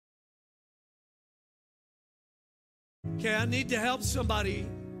Okay, I need to help somebody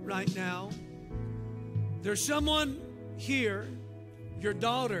right now. There's someone here, your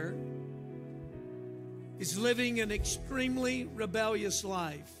daughter is living an extremely rebellious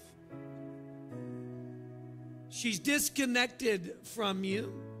life. She's disconnected from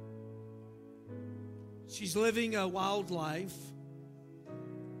you. She's living a wild life.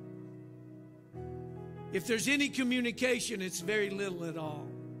 If there's any communication, it's very little at all.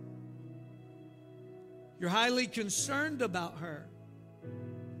 You're highly concerned about her.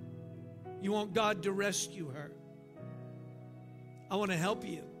 You want God to rescue her. I want to help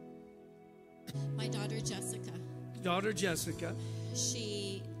you. My daughter Jessica. Daughter Jessica.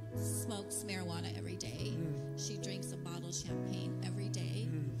 She smokes marijuana every day. She drinks a bottle of champagne every day.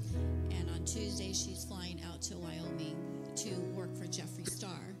 And on Tuesday, she's flying out to Wyoming to work for Jeffree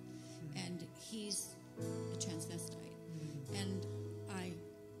Star. And he's a transvestite. And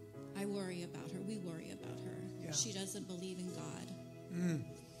I worry about her. We worry about her. Yeah. She doesn't believe in God.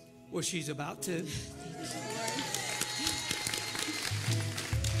 Well, she's about to.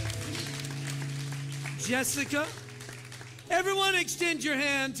 Jessica. Everyone extend your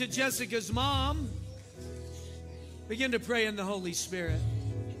hand to Jessica's mom. Begin to pray in the Holy Spirit.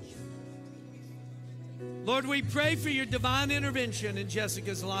 Lord, we pray for your divine intervention in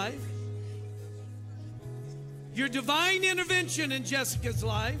Jessica's life. Your divine intervention in Jessica's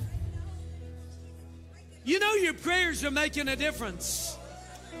life. You know your prayers are making a difference.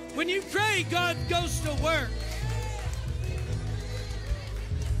 When you pray, God goes to work.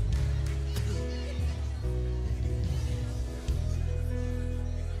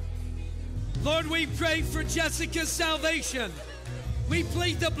 Lord, we pray for Jessica's salvation. We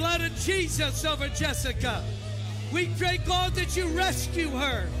plead the blood of Jesus over Jessica. We pray, God, that you rescue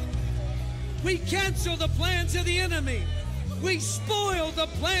her. We cancel the plans of the enemy. We spoil the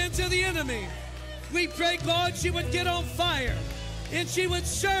plans of the enemy. We pray, God, she would get on fire and she would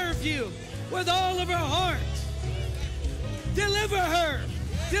serve you with all of her heart. Deliver her.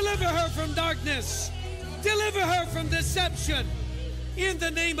 Deliver her from darkness. Deliver her from deception. In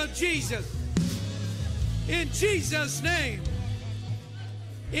the name of Jesus. In Jesus' name.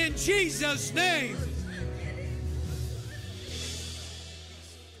 In Jesus' name.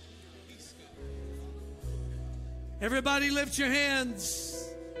 Everybody lift your hands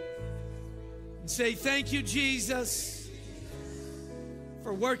and say, thank you, Jesus,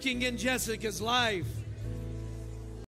 for working in Jessica's life.